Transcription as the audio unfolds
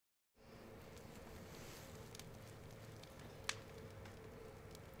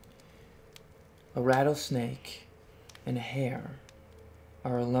A rattlesnake and a hare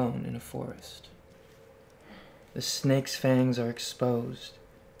are alone in a forest. The snake's fangs are exposed,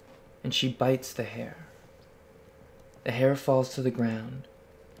 and she bites the hare. The hare falls to the ground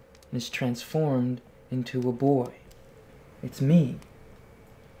and is transformed into a boy. It's me.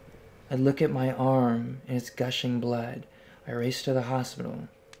 I look at my arm and it's gushing blood. I race to the hospital.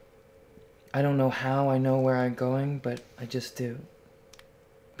 I don't know how I know where I'm going, but I just do.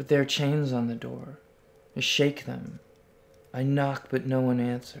 But there are chains on the door. I shake them. I knock, but no one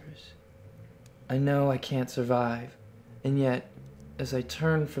answers. I know I can't survive, and yet, as I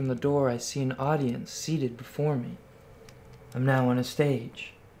turn from the door, I see an audience seated before me. I'm now on a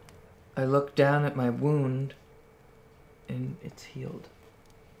stage. I look down at my wound, and it's healed.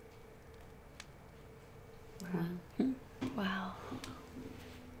 Wow. Wow.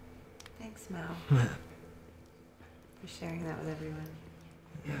 Thanks, Mal, for sharing that with everyone.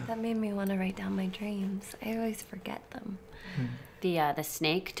 Yeah. That made me want to write down my dreams. I always forget them. The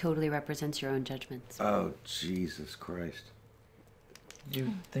snake totally represents your own judgments. Oh, Jesus Christ.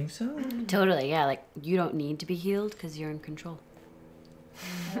 You think so? Totally, yeah. Like, you don't need to be healed because you're in control.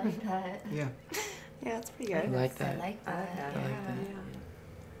 I like that. Yeah. Yeah, it's pretty good. I like that. I like that. I like that.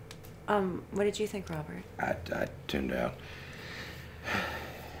 Yeah. What did you think, Robert? I tuned out.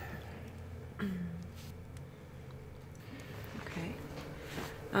 Okay.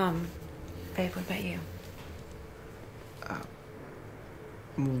 Babe, what about you?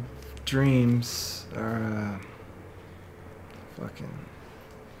 Dreams are fucking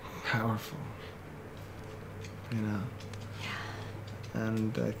powerful, you know. Yeah.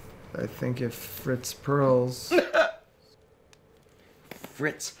 And I think if Fritz Pearls.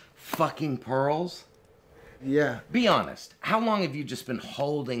 Fritz fucking Pearls? Yeah. Be honest. How long have you just been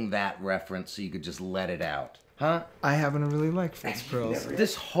holding that reference so you could just let it out? Huh? I happen to really like Fritz Pearls.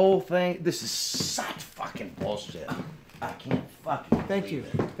 This whole thing, this is such fucking bullshit. I can't fucking Thank you.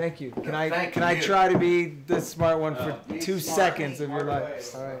 believe it. Thank you. Can Thank I you. try to be the smart one for Be 2 smart. seconds of your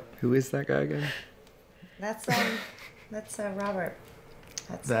life? All right. Who is that guy again? That's Robert.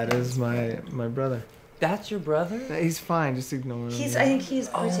 That is my brother. That's your brother? He's fine. Just ignore him. I think he's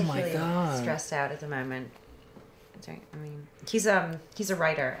Oh my particularly God. stressed out at the moment. I mean, he's a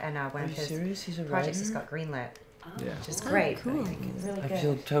writer, and one Are of you his serious? He's a projects writer? just got greenlit, Yeah. which is great. cool. I think it's really I good.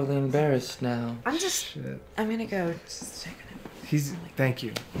 feel totally embarrassed now. I'm just. Shit. I'm gonna go. Just take a nap. He's. Thank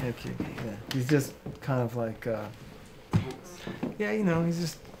you. Thank you. Yeah. He's just kind of like. Yeah, you know, he's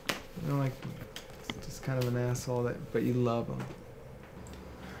just. You know, like. Just kind of an asshole that, but you love him.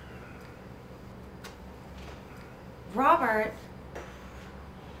 Robert,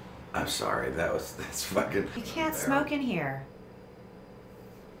 I'm sorry, that's fucking... you can't smoke in here.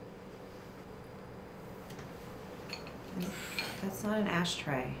 That's not an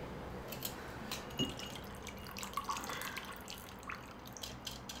ashtray.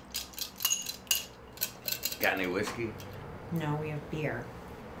 Got any whiskey? No, we have beer.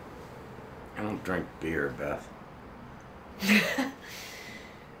 I don't drink beer, Beth.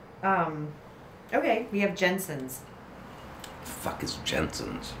 Okay, we have Jensen's. The fuck is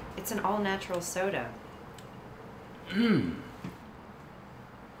Jensen's? It's an all-natural soda.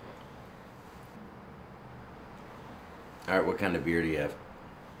 Alright, what kind of beer do you have?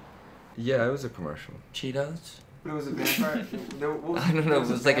 Yeah, it was a commercial. Cheetos? It was a vampire. I don't know, it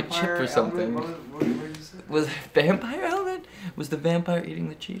was like a chip or something. What did you say? Was it vampire element? Was the vampire eating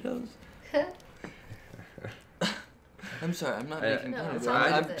the Cheetos? I'm sorry, I'm not making fun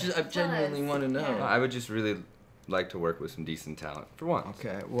of it. I genuinely want to know. I would just really like to work with some decent talent for once.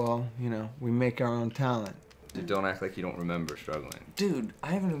 Okay, well, you know, we make our own talent. Don't act like you don't remember struggling. Dude,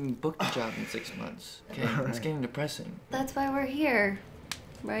 I haven't even booked a job in 6 months. Okay, it's getting depressing. That's why we're here,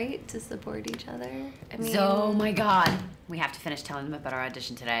 right? To support each other. I mean, Oh my god. We have to finish telling them about our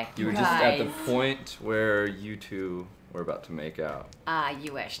audition today. You were just at the point where you two were about to make out.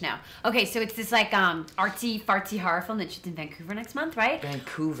 You wish. No. Okay, so it's this like artsy fartsy horror film that shoots in Vancouver next month, right?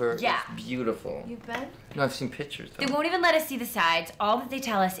 Vancouver Yeah. is beautiful. You've been? No, I've seen pictures though. They won't even let us see the sides. All that they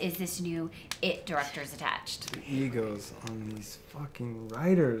tell us is this new It director's attached. The egos on these fucking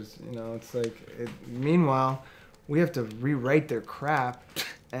writers, you know, it's like, meanwhile, we have to rewrite their crap,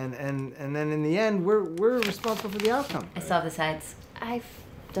 and then in the end, we're responsible for the outcome. I saw the sides. I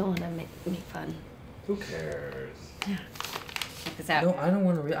don't want to make fun. Who cares? Check this out. No, I don't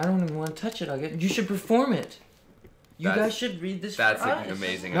want to. I don't even want to touch it. You should perform it. You guys should read this. That's for an us.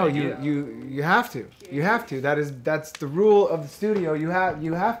 amazing No, idea. you have to. You have to. That's the rule of the studio. You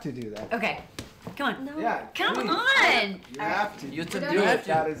have to do that. Okay. Come on. No. Yeah. Come please. on. You have to. You have to We do don't it.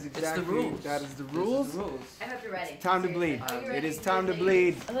 That is It's exactly. the rules. That is the rules. I hope you're ready. Time to bleed. Are you It ready is for time to the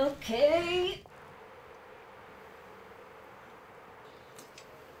bleed. Okay.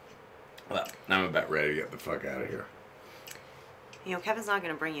 I'm about ready to get the fuck out of here. You know, Kevin's not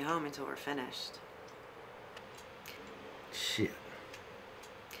gonna bring you home until we're finished. Shit.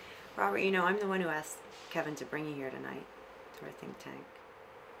 Robert, you know, I'm the one who asked Kevin to bring you here tonight to our think tank.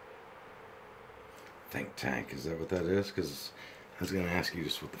 Think tank, is that what that is? Because I was gonna ask you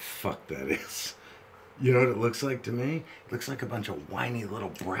just what the fuck that is. You know what it looks like to me? It looks like a bunch of whiny little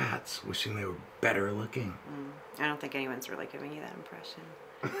brats wishing they were better looking. I don't think anyone's really giving you that impression.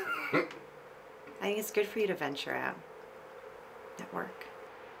 I think it's good for you to venture out. Network.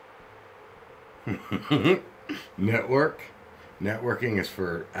 Network? Networking is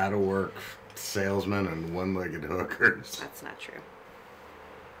for out-of-work salesmen and one-legged hookers. That's not true.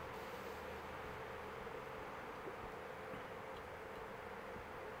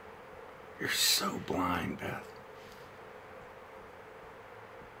 You're so blind, Beth.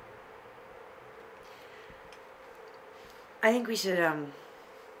 I think we should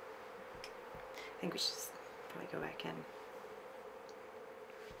just probably go back in.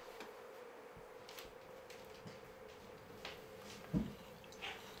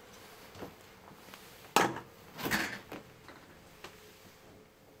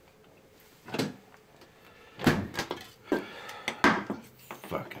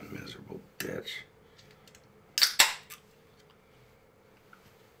 Fucking miserable bitch.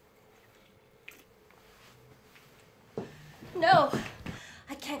 No,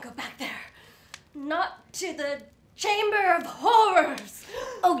 I can't go back there. Not to the Chamber of Horrors.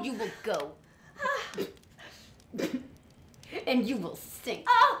 Oh, you will go. And you will sing.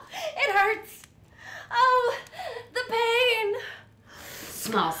 Oh, it hurts. Oh, the pain.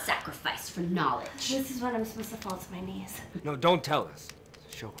 Small sacrifice for knowledge. This is when I'm supposed to fall to my knees. No, don't tell us.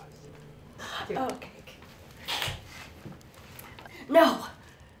 Show us. Okay. No,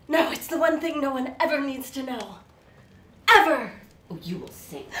 it's the one thing no one ever needs to know. Ever. Oh, you will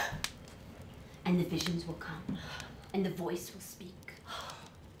sing. And the visions will come. And the voice will speak.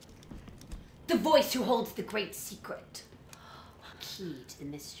 The voice who holds the great secret. Key to the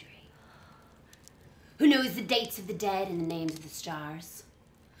mystery. Who knows the dates of the dead and the names of the stars.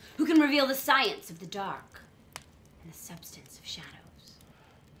 Who can reveal the science of the dark and the substance of shadows.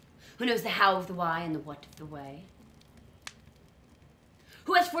 Who knows the how of the why and the what of the way.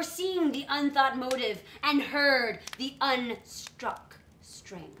 Who has foreseen the unthought motive and heard the unstruck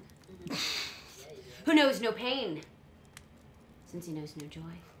string. Who knows no pain, since he knows no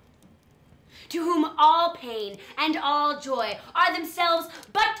joy. To whom all pain and all joy are themselves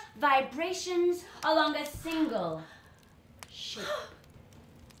but vibrations along a single shape,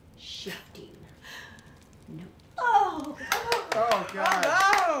 shifting note. Oh. Oh, God.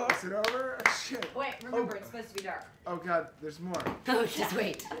 No. Is it over? Oh, shit. Wait, remember, it's supposed to be dark. Oh, God, there's more. Oh, just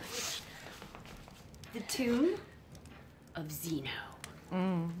wait. The tomb of Zeno.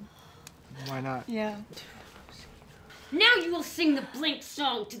 Why not? Yeah. Now you will sing the blank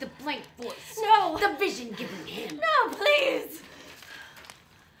song to the blank voice. No. The vision given him. No, please.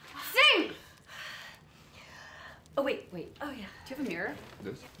 Sing! Oh, wait. Oh, yeah. Do you have a mirror?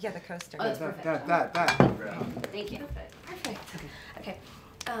 This? Yeah, the coaster. Oh, that's perfect. That. Thank you. Perfect. Okay.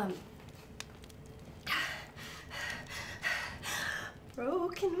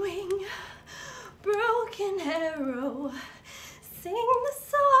 Broken wing, broken arrow, sing the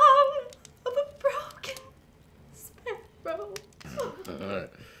song of a broken sparrow.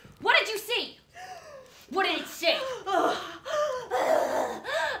 What did you see? What did it say?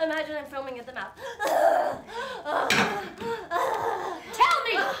 Imagine I'm foaming at the mouth. Tell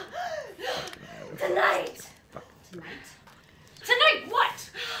me! Tonight. Tonight? Tonight what?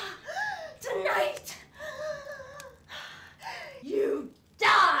 Tonight. You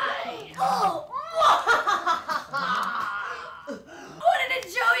die. What did it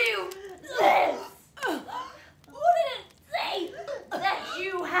show you? This. What did it say? That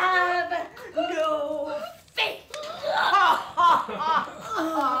you have no faith.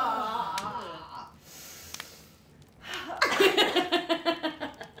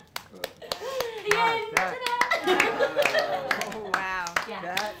 The end. Oh, wow.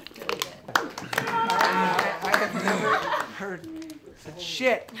 Yeah. I have never heard such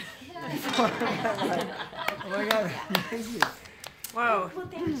shit before in my life. Oh, my God. Amazing. Whoa. Well,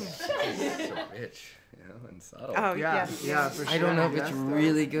 thank you. So rich, you know, and subtle. Oh, Yeah, for sure. I don't know if it's Yes,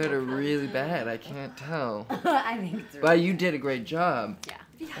 really good or really bad. I can't tell. I think it's But you did a great job.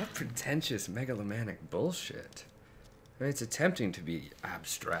 What pretentious megalomaniac bullshit. I mean, it's attempting to be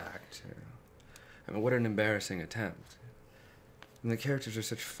abstract. You know? I mean, what an embarrassing attempt. And the characters are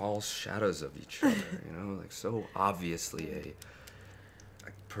such false shadows of each other, you know, like so obviously a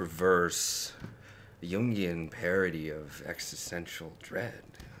perverse Jungian parody of existential dread.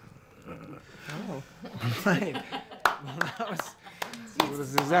 Oh, right. Well, that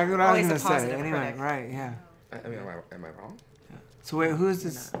was exactly what I was going to say. Anyway, right, yeah. I mean, am I wrong? So wait, who is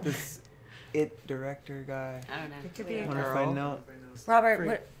this it director guy? I don't know. It could be a Wonder if I know.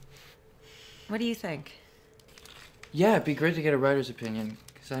 Robert, what do you think? Yeah, it'd be great to get a writer's opinion,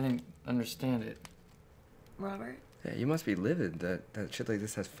 because I didn't understand it. Robert? Yeah, you must be livid that shit like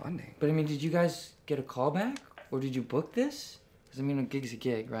this has funding. But I mean, did you guys get a call back? Or did you book this? Because I mean, a gig's a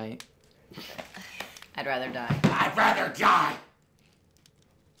gig, right? I'd rather die. I'd rather die!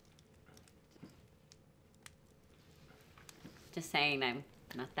 Just saying, I'm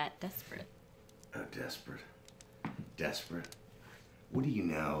not that desperate. Oh, desperate. Desperate? What do you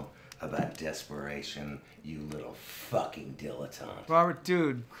know about desperation, you little fucking dilettante? Robert,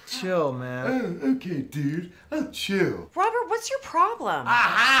 dude, chill, man. Oh, okay, dude. I'll chill. Robert, what's your problem?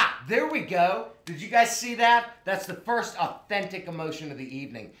 Aha! There we go. Did you guys see that? That's the first authentic emotion of the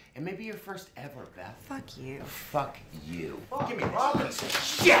evening. And maybe your first ever, Beth. Fuck you. Fuck you. Give me this.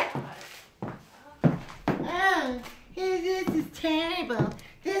 Shit! Oh, this is terrible.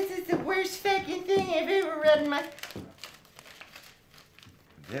 This is the worst fucking thing I've ever read in my...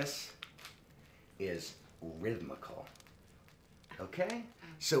 This is rhythmical. Okay?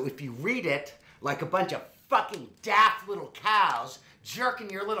 So if you read it like a bunch of fucking daft little cows jerking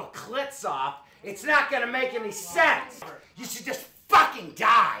your little clits off, it's not gonna make any sense. You should just fucking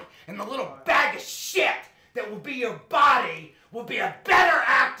die, and the little bag of shit that will be your body will be a better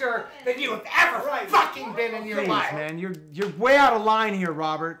actor than you have ever fucking been in your Please, life. man, you're way out of line here,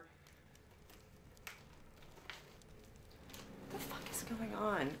 Robert. What the fuck is going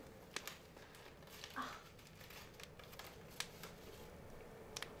on?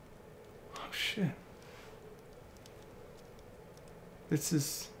 Oh shit. This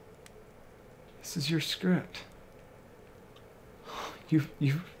is your script.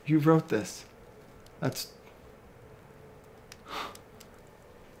 You wrote this. That's...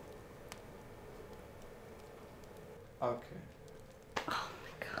 Okay. Oh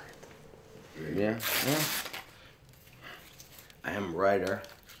my god. Yeah. I am a writer,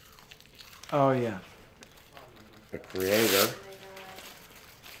 Oh yeah. a creator,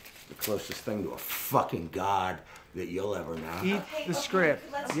 the closest thing to a fucking god that you'll ever know. Eat the script.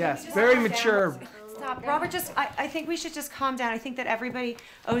 Yes, very mature. Stop. Robert, I think we should just calm down. I think that everybody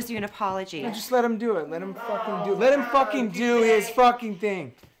owes you an apology. No, just let him do it. Let him fucking do his fucking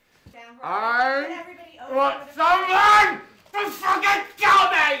thing. I want someone to fucking kill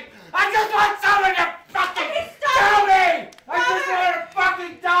me! I just want someone to fucking kill me! I just want to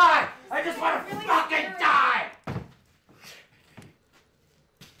fucking die! I just want to fucking die!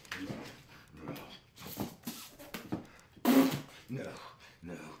 No,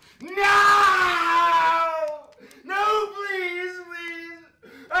 no, no! No, please, please!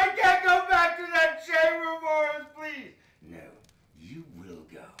 I can't go back to that chamber, Morris, please! No, you will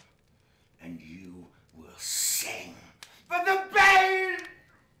go. And you will sing. But the pain!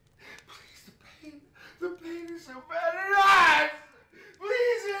 Please, the pain is so bad. It hurts!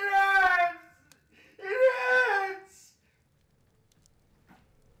 Please, it hurts! It hurts!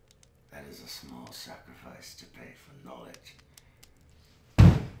 That is a small sacrifice to pay for knowledge.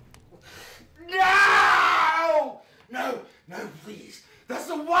 No! No, no, please. That's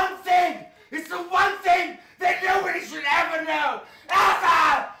the one thing! It's the one thing that nobody should ever know!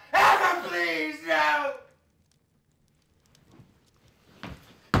 Ever! Ever, please, no!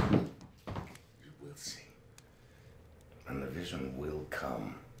 You will sing. And the vision will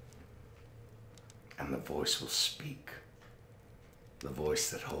come. And the voice will speak. The voice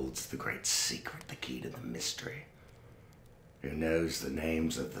that holds the great secret, the key to the mystery. Who knows the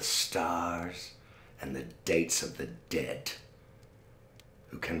names of the stars and the dates of the dead.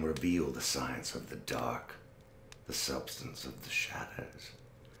 Who can reveal the science of the dark, the substance of the shadows.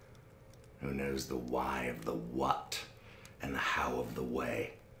 Who knows the why of the what and the how of the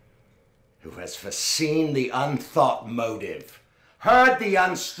way. Who has foreseen the unthought motive, heard the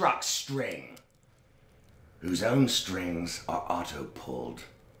unstruck string. Whose own strings are auto-pulled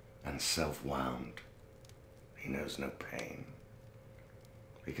and self-wound. He knows no pain,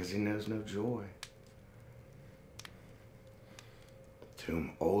 because he knows no joy. To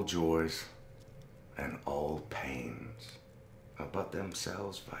whom all joys and all pains are but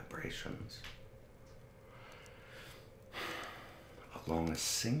themselves vibrations along a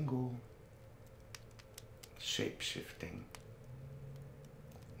single shape-shifting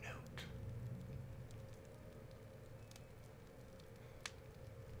note.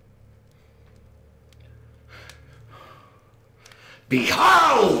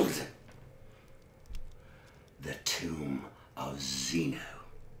 Behold! The tomb of Zeno.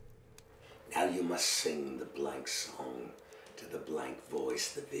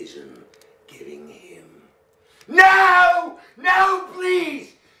 voice the vision giving him. No! No,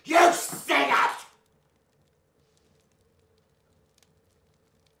 please! You sing it!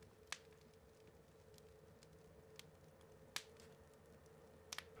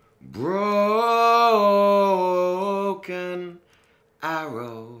 Broken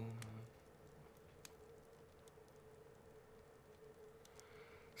arrow,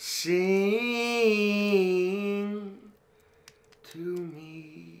 sing to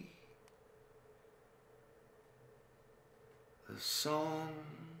me the song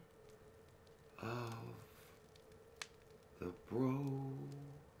of the broken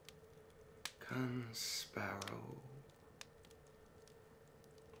sparrow.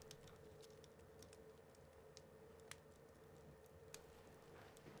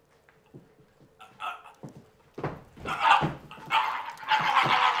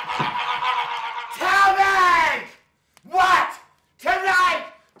 Tell me! What? Tonight!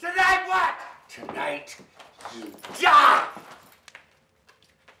 Tonight what? Tonight you die!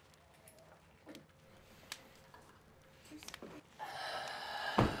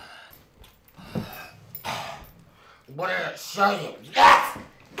 What did it say? Yes!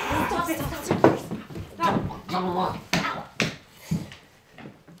 Stop it! Stop it! Come on.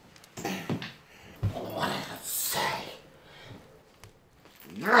 What did it say?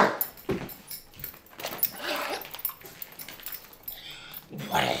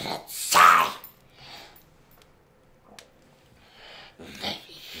 What did it say? That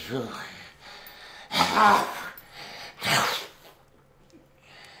you have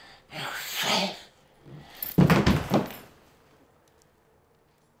no faith.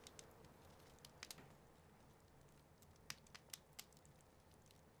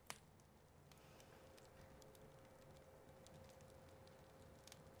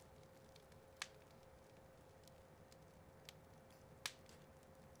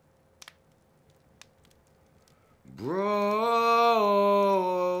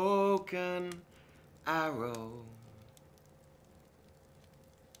 Broken arrow,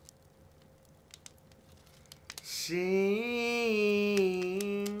 sing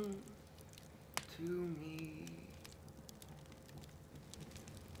to me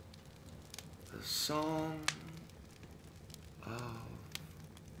the song of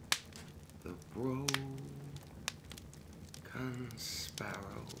the broken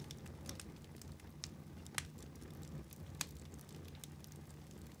sparrow.